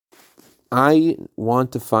I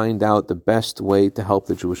want to find out the best way to help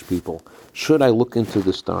the Jewish people. Should I look into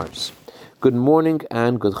the stars? Good morning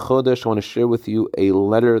and good Chodesh. I want to share with you a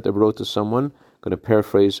letter that I wrote to someone. I'm going to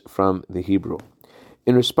paraphrase from the Hebrew.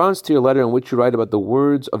 In response to your letter in which you write about the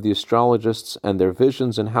words of the astrologists and their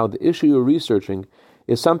visions and how the issue you're researching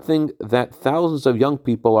is something that thousands of young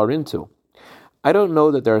people are into. I don't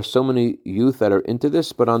know that there are so many youth that are into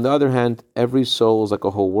this, but on the other hand, every soul is like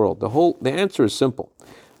a whole world. The answer is simple.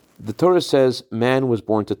 The Torah says man was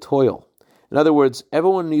born to toil. In other words,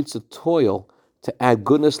 everyone needs to toil to add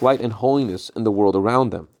goodness, light, and holiness in the world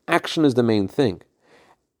around them. Action is the main thing.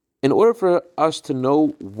 In order for us to know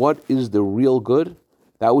what is the real good,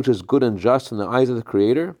 that which is good and just in the eyes of the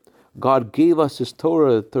Creator, God gave us His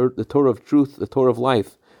Torah, the Torah of truth, the Torah of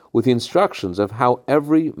life, with the instructions of how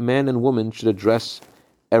every man and woman should address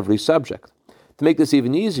every subject. To make this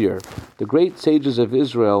even easier, the great sages of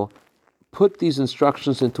Israel put these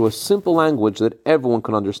instructions into a simple language that everyone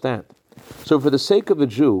can understand. So for the sake of a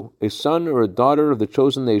Jew, a son or a daughter of the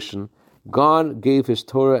chosen nation, God gave His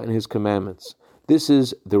Torah and His commandments. This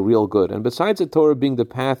is the real good. And besides the Torah being the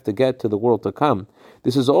path to get to the world to come,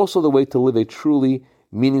 this is also the way to live a truly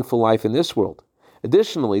meaningful life in this world.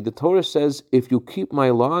 Additionally, the Torah says, if you keep my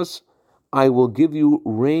laws, I will give you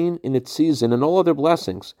rain in its season and all other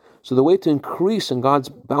blessings. So the way to increase in God's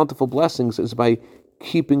bountiful blessings is by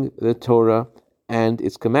keeping the Torah and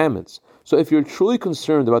its commandments. So if you're truly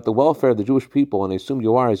concerned about the welfare of the Jewish people, and I assume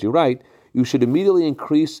you are as you write, you should immediately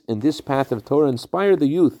increase in this path of Torah, inspire the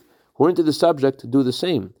youth who are into the subject to do the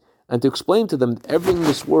same, and to explain to them that everything in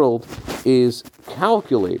this world is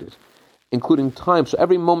calculated, including time. So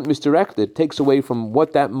every moment misdirected takes away from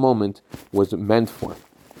what that moment was meant for.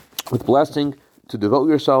 With blessing, to devote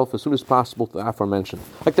yourself as soon as possible to the aforementioned.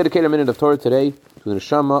 I'd like to dedicate a minute of Torah today to the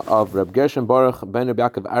neshama of Reb Gershon Baruch ben Reb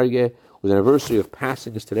Yaakov Aryeh, whose anniversary of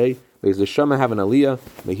passing is today. May his neshama have an aliyah.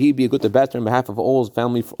 May he be a good to better on behalf of all his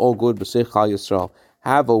family for all good. B'sei Chal Yisrael.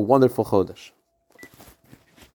 Have a wonderful Chodesh.